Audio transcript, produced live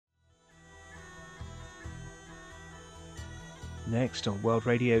Next on World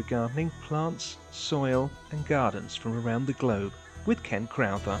Radio Gardening, plants, soil and gardens from around the globe with Ken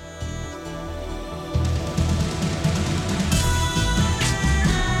Crowther.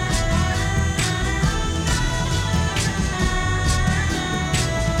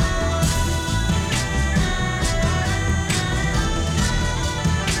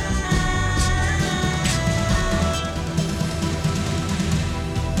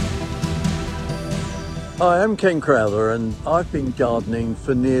 Hi, I'm Ken Crowther and I've been gardening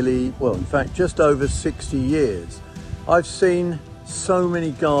for just over 60 years. I've seen so many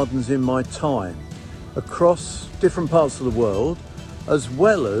gardens in my time across different parts of the world as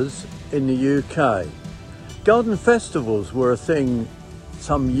well as in the UK. Garden festivals were a thing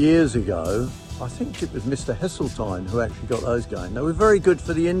some years ago. I think it was Mr. Heseltine who actually got those going. They were very good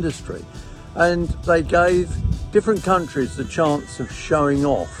for the industry and they gave different countries the chance of showing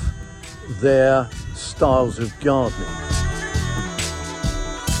off their styles of gardening.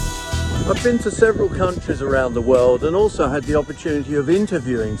 I've been to several countries around the world and also had the opportunity of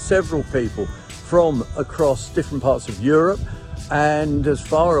interviewing several people from across different parts of Europe and as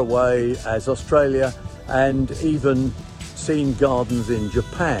far away as Australia and even seen gardens in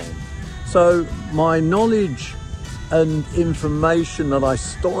Japan. So my knowledge and information that I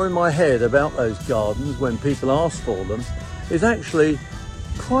store in my head about those gardens when people ask for them is actually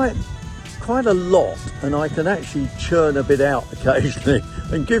quite a lot, and I can actually churn a bit out occasionally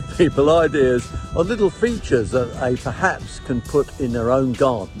and give people ideas of little features that they perhaps can put in their own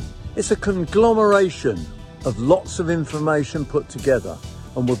garden. It's a conglomeration of lots of information put together,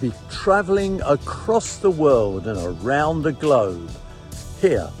 and we'll be travelling across the world and around the globe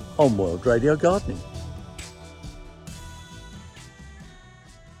here on World Radio Gardening.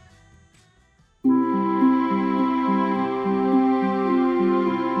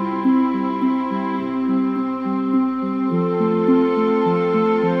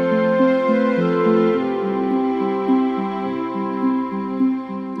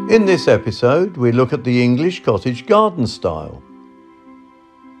 In this episode, we look at the English cottage garden style.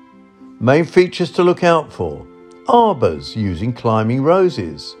 Main features to look out for: arbours using climbing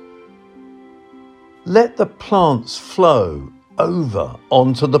roses. Let the plants flow over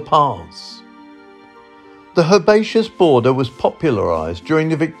onto the paths. The herbaceous border was popularised during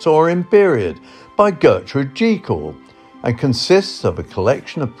the Victorian period by Gertrude Jekyll and consists of a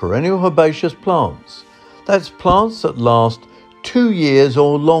collection of perennial herbaceous plants. That's plants that last 2 years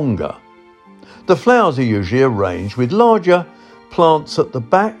or longer. The flowers are usually arranged with larger plants at the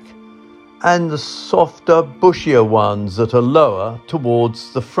back and the softer, bushier ones that are lower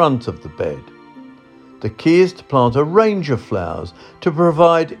towards the front of the bed. The key is to plant a range of flowers to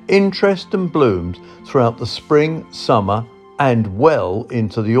provide interest and blooms throughout the spring, summer and well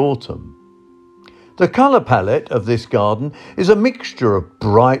into the autumn. The colour palette of this garden is a mixture of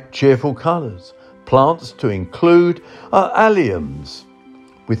bright, cheerful colours. Plants to include are alliums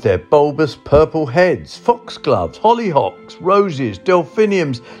with their bulbous purple heads, foxgloves, hollyhocks, roses,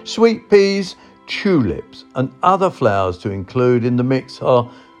 delphiniums, sweet peas, tulips, and other flowers to include in the mix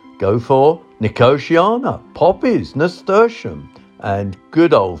are go for nicotiana, poppies, nasturtium, and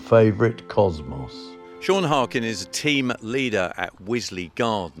good old favourite cosmos. Sean Harkin is a team leader at Wisley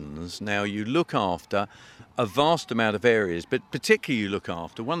Gardens. Now, you look after a vast amount of areas, but particularly you look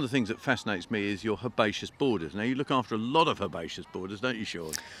after, one of the things that fascinates me is your herbaceous borders. Now, you look after a lot of herbaceous borders, don't you,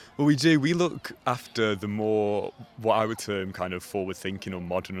 Sean? Well, we do. We look after the more, what I would term kind of forward-thinking or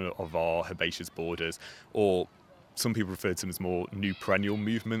modern of our herbaceous borders, or some people refer to them as more new perennial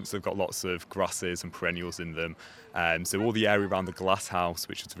movements. They've got lots of grasses and perennials in them. So all the area around the glass house,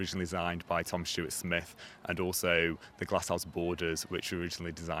 which was originally designed by Tom Stewart Smith, and also the glass house borders, which were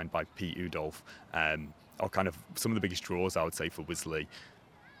originally designed by Pete Udolph, are kind of some of the biggest draws, I would say, for Wisley.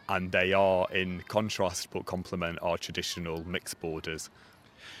 And they are in contrast but complement our traditional mixed borders.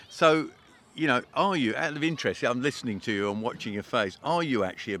 So, you know, are you, out of interest, I'm listening to you and watching your face, are you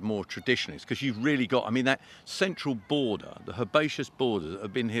actually a more traditionalist? Because you've really got, I mean, that central border, the herbaceous borders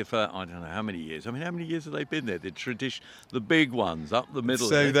have been here for, I don't know how many years. I mean, how many years have they been there? The big ones up the middle.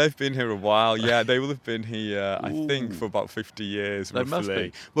 So they've been here a while, yeah. They will have been here, I think, for about 50 years, They roughly. must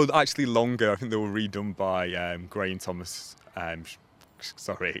be. Well, actually longer. I think they were redone by Graham Stewart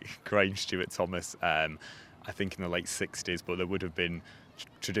Thomas, I think in the late 60s, but there would have been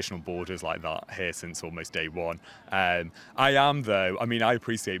traditional borders like that here since almost day one. I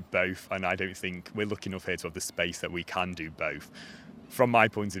appreciate both, and I don't think we're lucky enough here to have the space that we can do both. From my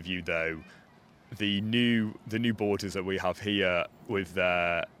point of view, though, the new borders that we have here, with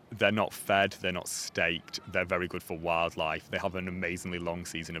they're not fed, they're not staked, they're very good for wildlife. They have an amazingly long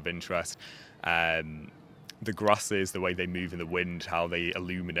season of interest. the grasses, the way they move in the wind, how they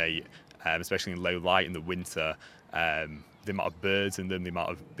illuminate, especially in low light in the winter, the amount of birds in them, the amount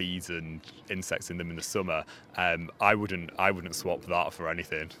of bees and insects in them in the summer, I wouldn't swap that for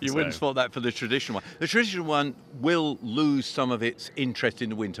anything. You wouldn't swap that for the traditional one. The traditional one will lose some of its interest in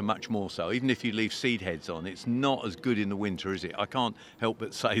the winter, much more so. Even if you leave seed heads on, it's not as good in the winter, is it? I can't help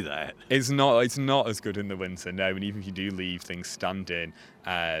but say that. It's not as good in the winter, no. And even if you do leave things standing,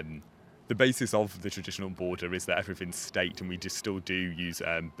 the basis of the traditional border is that everything's staked, and we just still do use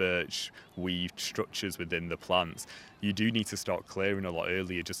birch weaved structures within the plants. You do need to start clearing a lot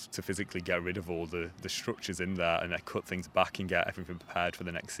earlier just to physically get rid of all the structures in there and cut things back and get everything prepared for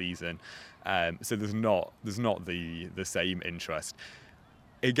the next season. So there's not the same interest.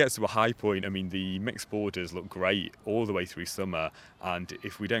 It gets to a high point. I mean, the mixed borders look great all the way through summer, and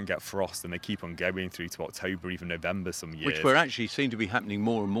if we don't get frost, then they keep on going through to October, even November some years. Which will actually seem to be happening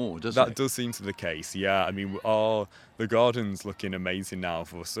more and more, doesn't it? That does seem to be the case, yeah. I mean, the garden's looking amazing now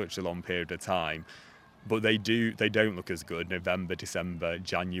for such a long period of time, but they don't look as good November, December,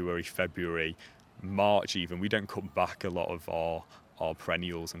 January, February, March even. We don't cut back a lot of our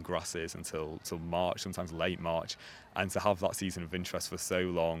perennials and grasses until March, sometimes late March, and to have that season of interest for so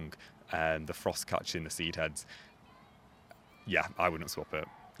long, the frost catching the seed heads, yeah, I wouldn't swap it.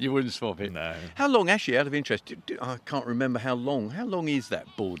 You wouldn't swap it? No. How long, actually, out of interest, I can't remember how long is that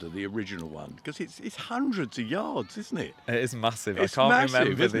border, the original one? Because it's hundreds of yards, isn't it? It is massive. It's I can't massive,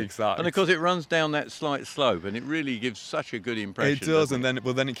 remember isn't the it? exact. And of course it runs down that slight slope, and it really gives such a good impression. It does, doesn't and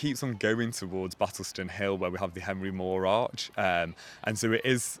then it keeps on going towards Battleston Hill, where we have the Henry Moore Arch, and so it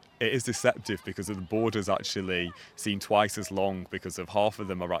is deceptive because of the borders actually seem twice as long, because of half of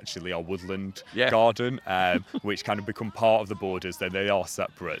them are actually our woodland garden, which kind of become part of the borders, though they are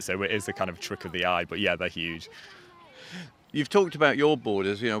separate. So it is a kind of trick of the eye, but yeah, they're huge. You've talked about your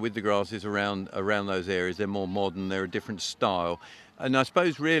borders, with the grasses around those areas. They're more modern, they're a different style. And I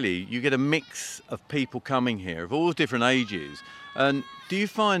suppose really you get a mix of people coming here of all different ages. And do you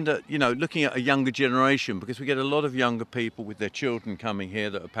find that, looking at a younger generation, because we get a lot of younger people with their children coming here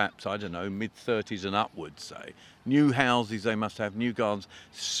that are perhaps, I don't know, mid-30s and upwards, say, new houses they must have, new gardens,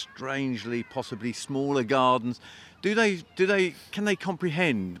 strangely, possibly smaller gardens. Can they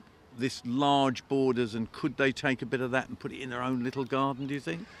comprehend this large borders, and could they take a bit of that and put it in their own little garden, do you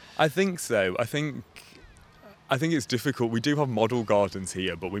think? I think so. I think it's difficult. We do have model gardens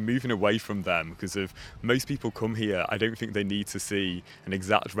here, but we're moving away from them because of most people come here. I don't think they need to see an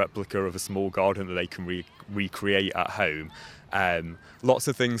exact replica of a small garden that they can recreate at home. Lots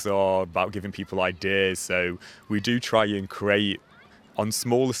of things are about giving people ideas. So we do try and create, on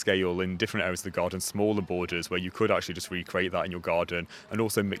smaller scale in different areas of the garden, smaller borders where you could actually just recreate that in your garden, and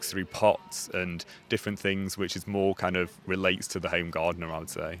also mix through pots and different things, which is more kind of relates to the home gardener, I would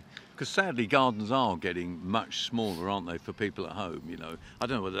say. Because sadly, gardens are getting much smaller, aren't they, for people at home? I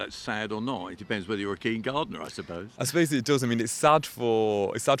don't know whether that's sad or not. It depends whether you're a keen gardener, I suppose. I suppose it does. I mean, it's sad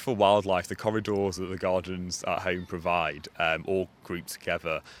for wildlife. The corridors that the gardens at home provide, all grouped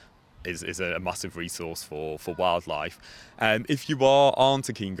together, is a massive resource for wildlife. If you aren't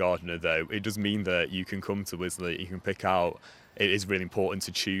a keen gardener, though, it does mean that you can come to Wisley, you can pick out. It is really important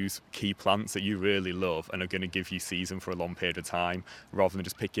to choose key plants that you really love and are going to give you season for a long period of time, rather than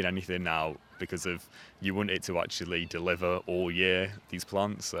just picking anything out, because of you want it to actually deliver all year, these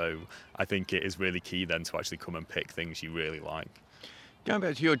plants. So I think it is really key then to actually come and pick things you really like. Going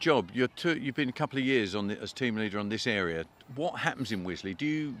back to your job, you've been a couple of years as team leader on this area. What happens in Wisley? Do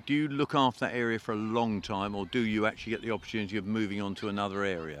you look after that area for a long time, or do you actually get the opportunity of moving on to another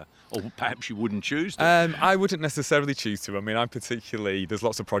area? Or perhaps you wouldn't choose to? I wouldn't necessarily choose to. I mean, there's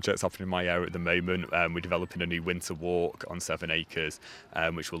lots of projects happening in my area at the moment. We're developing a new winter walk on 7 acres,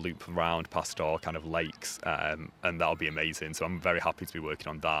 which will loop around past our kind of lakes, and that'll be amazing. So I'm very happy to be working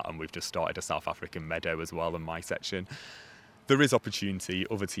on that. And we've just started a South African meadow as well in my section. There is opportunity.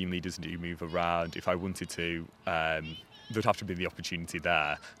 Other team leaders do move around. If I wanted to, there'd have to be the opportunity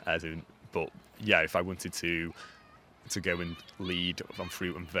there. But yeah, if I wanted to go and lead on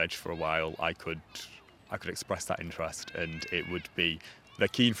fruit and veg for a while, I could express that interest, and they're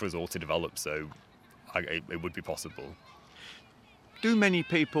keen for us all to develop. So it would be possible. Do many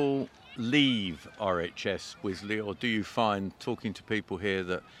people leave RHS Wisley, or do you find, talking to people here,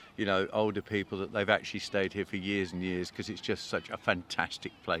 that older people, that they've actually stayed here for years and years because it's just such a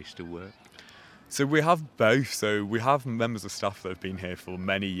fantastic place to work? So we have both. So we have members of staff that have been here for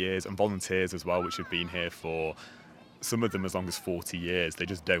many years, and volunteers as well, which have been here for, some of them, as long as 40 years. They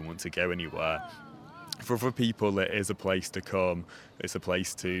just don't want to go anywhere. For other people, it is a place to come. It's a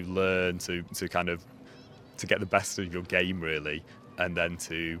place to learn, to get the best of your game, really. and then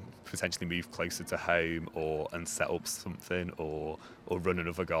to potentially move closer to home and set up something or run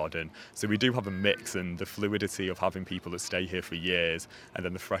another garden. So we do have a mix, and the fluidity of having people that stay here for years and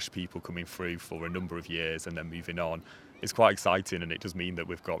then the fresh people coming through for a number of years and then moving on is quite exciting, and it does mean that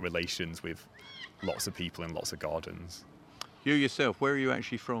we've got relations with lots of people in lots of gardens. You yourself, where are you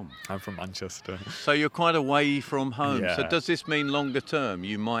actually from? I'm from Manchester. So you're quite away from home. Yeah. So does this mean longer term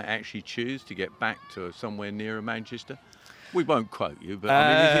you might actually choose to get back to somewhere nearer Manchester? We won't quote you, but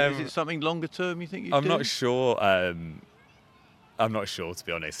I mean, is it something longer term you think you'd I'm do? not sure. I'm not sure, to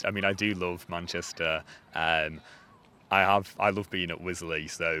be honest. I mean, I do love Manchester. I love being at Wisley,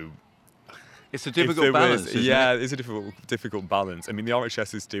 so It's a difficult balance, isn't it? It's a difficult balance. I mean, the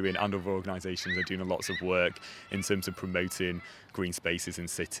RHS is doing, and other organisations are doing lots of work in terms of promoting green spaces in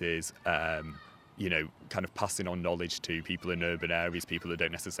cities, kind of passing on knowledge to people in urban areas, people that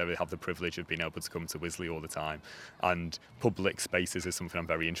don't necessarily have the privilege of being able to come to Wisley all the time. And public spaces is something I'm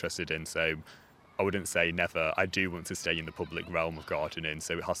very interested in, so I wouldn't say never. I do want to stay in the public realm of gardening,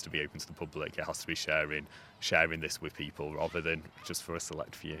 so it has to be open to the public. It has to be sharing this with people rather than just for a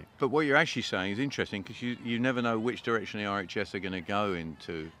select few. But what you're actually saying is interesting, because you never know which direction the RHS are going to go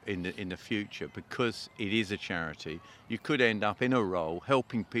into in the future, because it is a charity. You could end up in a role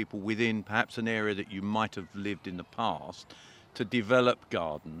helping people within perhaps an area that you might have lived in the past to develop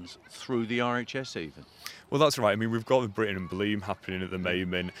gardens through the RHS even. Well, that's right. I mean, we've got the Britain and Bloom happening at the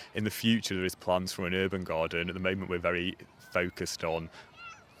moment. In the future, there is plans for an urban garden. At the moment, we're very focused on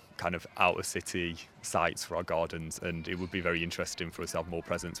kind of outer city sites for our gardens, and it would be very interesting for us to have more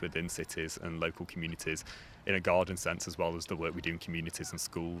presence within cities and local communities in a garden sense, as well as the work we do in communities and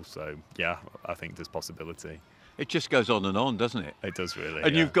schools. So, yeah, I think there's possibility. It just goes on, doesn't it? It does really.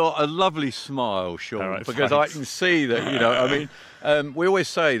 And yeah. You've got a lovely smile, Sean, All right, because thanks. I can see that, we always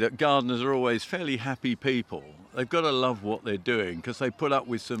say that gardeners are always fairly happy people. They've got to love what they're doing because they put up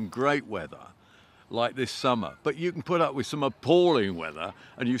with some great weather like this summer. But you can put up with some appalling weather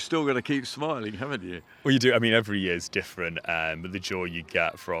and you've still got to keep smiling, haven't you? Well, you do. I mean, every year is different, but the joy you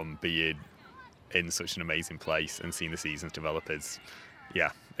get from being in such an amazing place and seeing the seasons develop is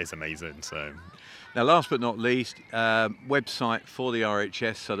amazing. So. Now, last but not least, website for the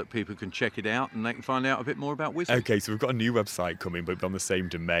RHS so that people can check it out and they can find out a bit more about Wisley. Okay, so we've got a new website coming, but on the same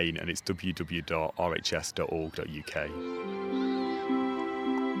domain, and it's www.rhs.org.uk.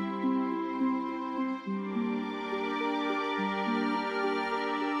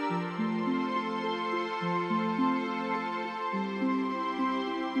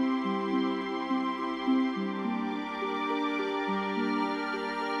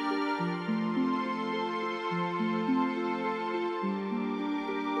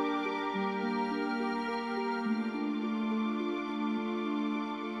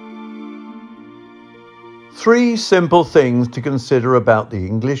 Three simple things to consider about the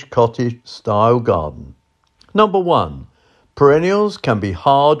English cottage style garden. Number 1, perennials can be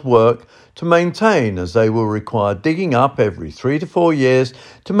hard work to maintain, as they will require digging up every 3 to 4 years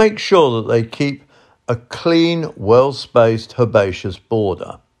to make sure that they keep a clean, well-spaced herbaceous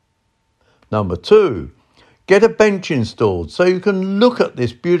border. Number 2, get a bench installed so you can look at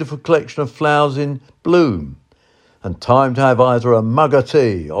this beautiful collection of flowers in bloom, and time to have either a mug of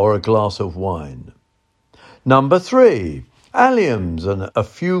tea or a glass of wine. Number 3, alliums and a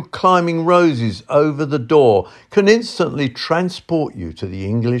few climbing roses over the door can instantly transport you to the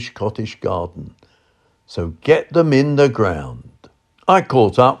English cottage garden. So get them in the ground. I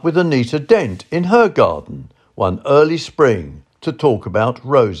caught up with Anita Dent in her garden one early spring to talk about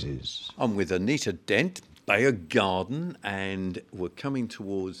roses. I'm with Anita Dent, Bayer Garden, and we're coming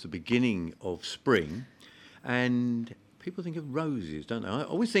towards the beginning of spring, and people think of roses, don't they? I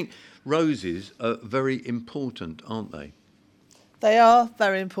always think roses are very important, aren't they? They are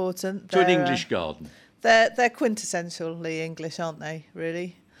very important. To an English garden. They're quintessentially English, aren't they,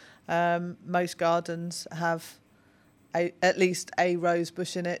 really? Most gardens have at least a rose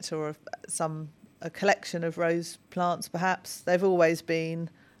bush in it, or a collection of rose plants, perhaps. They've always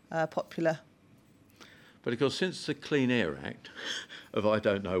been popular. But of course, since the Clean Air Act of I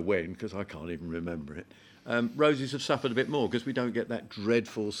don't know when, because I can't even remember it, roses have suffered a bit more because we don't get that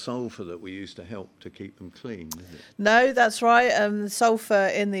dreadful sulphur that we used to help to keep them clean, is it? No, that's right. The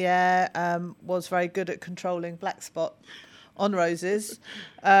sulphur in the air was very good at controlling black spot on roses.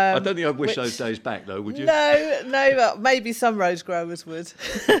 I don't think I'd wish those days back, though, would you? No, but maybe some rose growers would,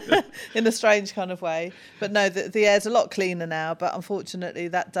 in a strange kind of way. But no, the air's a lot cleaner now, but unfortunately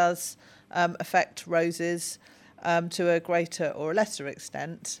that does affect roses to a greater or a lesser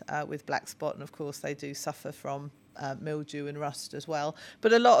extent with black spot, and of course they do suffer from mildew and rust as well.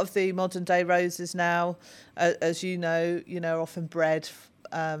 But a lot of the modern day roses now, as you know, are often bred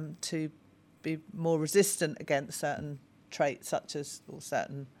to be more resistant against certain traits or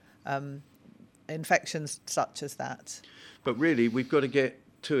certain infections such as that. But really, we've got to get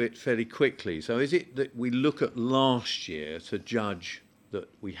to it fairly quickly. So is it that we look at last year to judge that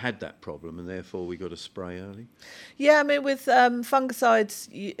we had that problem and therefore we got to spray early? Yeah, I mean, with fungicides,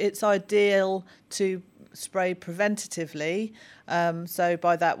 it's ideal to spray preventatively. So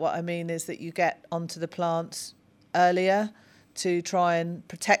by that, what I mean is that you get onto the plants earlier to try and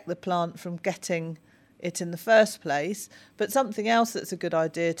protect the plant from getting it in the first place. But something else that's a good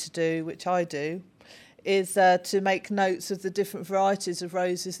idea to do, which I do, is to make notes of the different varieties of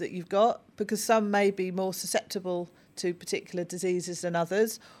roses that you've got, because some may be more susceptible to particular diseases than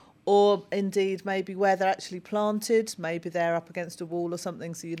others, or indeed maybe where they're actually planted, maybe they're up against a wall or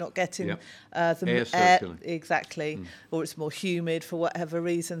something, so you're not getting the air exactly, or it's more humid for whatever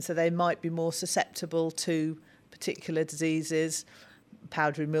reason, so they might be more susceptible to particular diseases,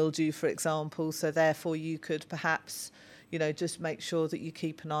 powdery mildew, for example. So therefore you could perhaps, just make sure that you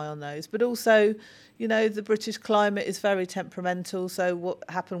keep an eye on those. But also, the British climate is very temperamental. So what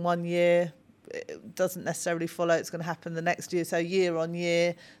happened one year, it doesn't necessarily follow it's going to happen the next year. So year on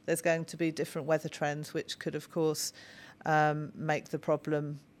year, there's going to be different weather trends, which could, of course, make the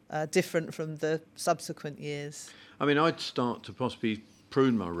problem different from the subsequent years. I mean, I'd start to possibly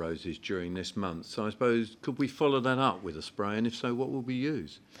prune my roses during this month. So I suppose, could we follow that up with a spray? And if so, what will we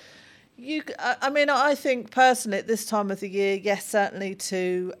use? I think personally at this time of the year, yes, certainly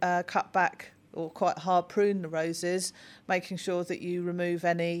to cut back or quite hard prune the roses, making sure that you remove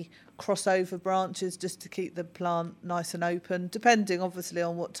any crossover branches just to keep the plant nice and open, depending obviously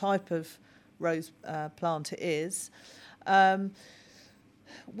on what type of rose plant it is.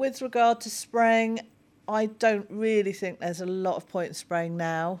 With regard to spraying, I don't really think there's a lot of point in spraying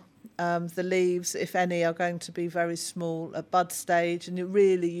now. The leaves, if any, are going to be very small at bud stage, and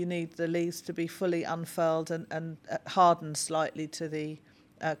you need the leaves to be fully unfurled and hardened slightly to the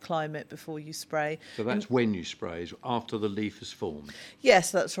climate before you spray. So that's when you spray, is after the leaf has formed?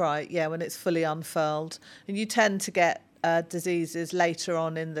 Yes, that's right, yeah, when it's fully unfurled. And you tend to get diseases later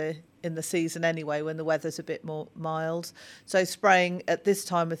on in the season anyway, when the weather's a bit more mild. So spraying at this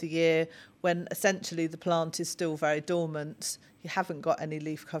time of the year, when essentially the plant is still very dormant, you haven't got any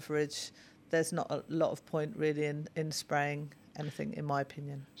leaf coverage, there's not a lot of point really in spraying anything, in my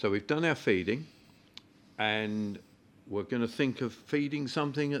opinion. So we've done our feeding, and we're going to think of feeding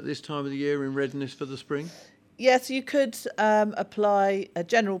something at this time of the year in readiness for the spring? Yes, you could apply a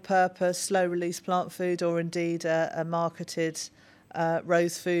general purpose slow release plant food, or indeed a marketed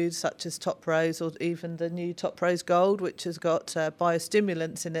rose food such as Top Rose, or even the new Top Rose Gold, which has got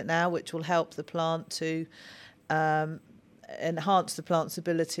biostimulants in it now, which will help the plant to enhance the plant's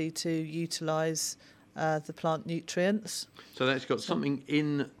ability to utilise the plant nutrients. So that's got something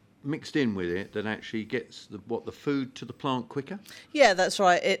mixed in with it that actually gets the food to the plant quicker? Yeah, that's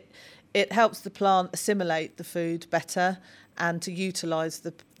right. It helps the plant assimilate the food better and to utilise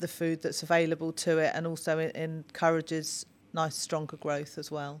the food that's available to it, and also it encourages nice stronger growth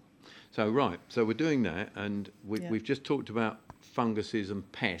as well. So we're doing that, and we've just talked about funguses and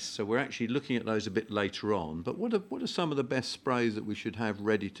pests, so we're actually looking at those a bit later on. But what are some of the best sprays that we should have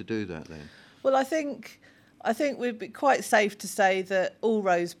ready to do that then? Well, I think we'd be quite safe to say that all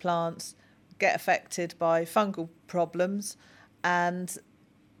rose plants get affected by fungal problems and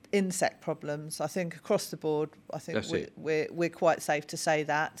insect problems. I think across the board, I think we're quite safe to say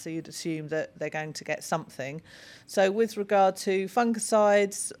that. So you'd assume that they're going to get something. So with regard to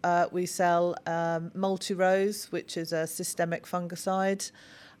fungicides, we sell Multi-Rose, which is a systemic fungicide.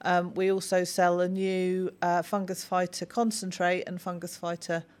 We also sell a new Fungus Fighter Concentrate and Fungus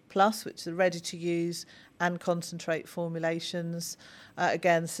Fighter Plus, which are ready to use and concentrate formulations.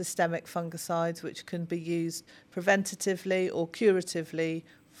 Again, systemic fungicides, which can be used preventatively or curatively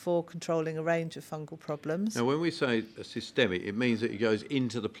for controlling a range of fungal problems. Now, when we say a systemic, it means that it goes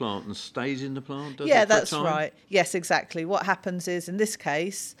into the plant and stays in the plant, does it? Yeah, that's right. Yes, exactly. What happens is, in this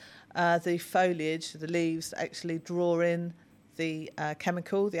case, the foliage, the leaves, actually draw in the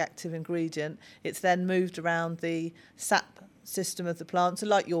chemical, the active ingredient. It's then moved around the sap system of the plant, so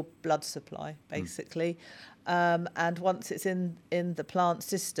like your blood supply, basically. And once it's in the plant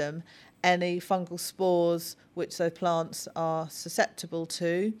system, any fungal spores which those plants are susceptible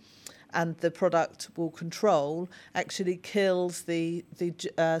to and the product will control actually kills the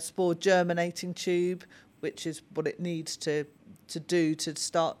spore germinating tube, which is what it needs to do to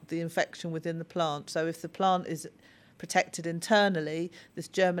start the infection within the plant. So if the plant is protected internally, this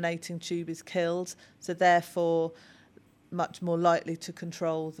germinating tube is killed, so therefore much more likely to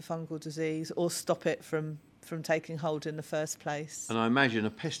control the fungal disease or stop it from taking hold in the first place. And I imagine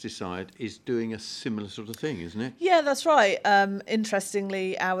a pesticide is doing a similar sort of thing, isn't it? Yeah, that's right.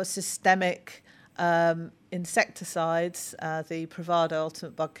 Interestingly, our systemic insecticides, the Provada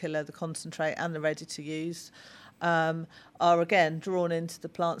Ultimate Bug Killer, the concentrate and the ready to use, are again drawn into the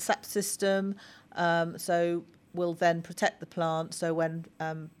plant sap system, so will then protect the plant. So when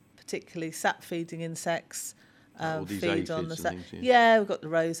particularly sap feeding insects feed on the sap, we've got the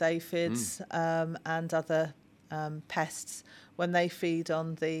rose aphids and other pests. When they feed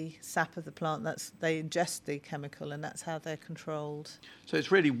on the sap of the plant, they ingest the chemical, and that's how they're controlled. So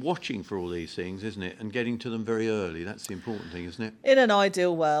it's really watching for all these things, isn't it, and getting to them very early. That's the important thing, isn't it? In an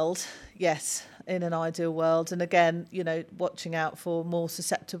ideal world, yes, in an ideal world. And again, watching out for more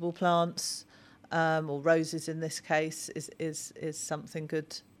susceptible plants, or roses in this case, is something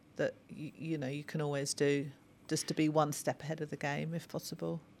good that you can always do, just to be one step ahead of the game if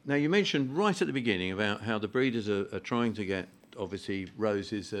possible. Now, you mentioned right at the beginning about how the breeders are trying to get, obviously,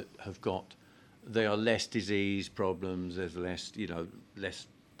 roses that they are less disease problems, there's less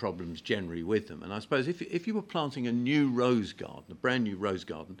problems generally with them. And I suppose if you were planting a new rose garden, a brand new rose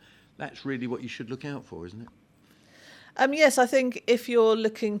garden, that's really what you should look out for, isn't it? Yes, I think if you're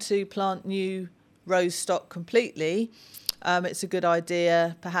looking to plant new rose stock completely, it's a good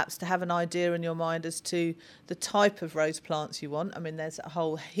idea perhaps to have an idea in your mind as to the type of rose plants you want. I mean, there's a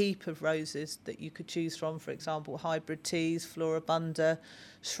whole heap of roses that you could choose from, for example, hybrid teas, floribunda,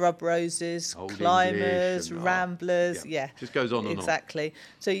 shrub roses, Old climbers, English ramblers. Yeah, just goes on and on. Exactly.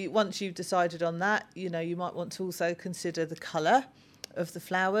 So once you've decided on that, you might want to also consider the colour of the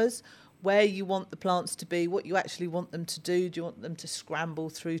flowers, where you want the plants to be, what you actually want them to do. Do you want them to scramble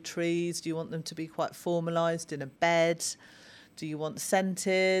through trees? Do you want them to be quite formalised in a bed? Do you want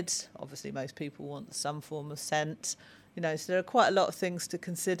scented? Obviously, most people want some form of scent. So there are quite a lot of things to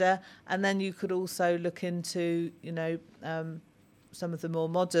consider. And then you could also look into, some of the more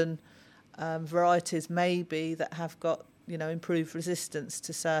modern varieties maybe that have got, improved resistance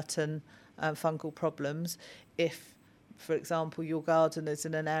to certain fungal problems. If, for example, your garden is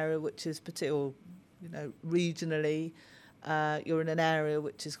in an area which is regionally, you're in an area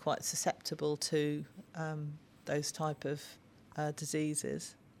which is quite susceptible to those type of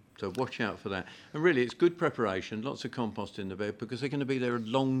diseases. So watch out for that. And really, it's good preparation, lots of compost in the bed, because they're going to be there a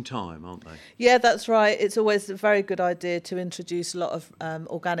long time, aren't they? Yeah, that's right. It's always a very good idea to introduce a lot of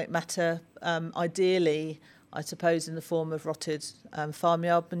organic matter, ideally, I suppose, in the form of rotted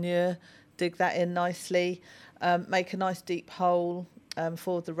farmyard manure. Dig that in nicely. Make a nice deep hole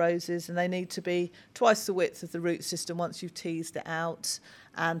for the roses, and they need to be twice the width of the root system once you've teased it out,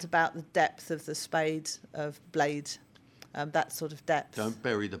 and about the depth of the blade, that sort of depth. Don't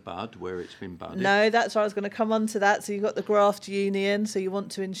bury the bud where it's been budded. No, that's right. I was going to come on to that. So you've got the graft union, so you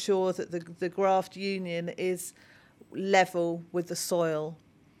want to ensure that the graft union is level with the soil.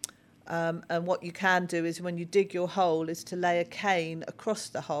 And what you can do is, when you dig your hole, is to lay a cane across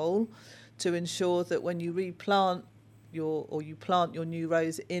the hole to ensure that when you replant you plant your new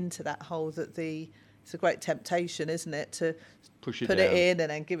rose into that hole, that it's a great temptation, isn't it, to put it in and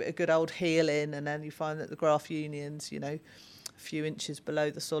then give it a good old heel in, and then you find that the graft union's a few inches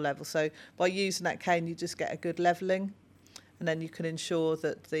below the soil level. So by using that cane, you just get a good levelling, and then you can ensure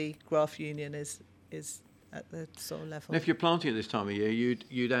that the graft union is at the soil level. And if you're planting at this time of year,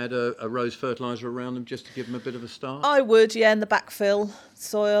 you'd add a rose fertiliser around them just to give them a bit of a start? I would, yeah. In the backfill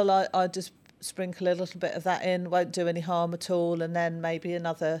soil, I just sprinkle a little bit of that in. Won't do any harm at all. And then maybe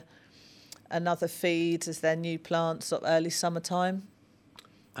another feed as their new plants, sort of early summertime.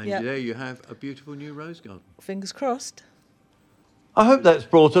 And there you have a beautiful new rose garden. Fingers crossed. I hope that's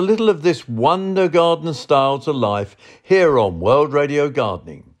brought a little of this wonder garden style to life here on World Radio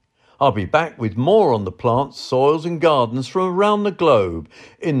Gardening. I'll be back with more on the plants, soils and gardens from around the globe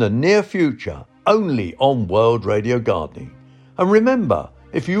in the near future, only on World Radio Gardening. And remember,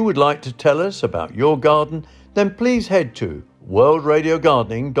 if you would like to tell us about your garden, then please head to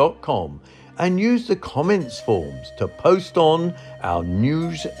worldradiogardening.com and use the comments forms to post on our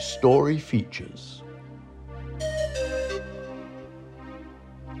news story features.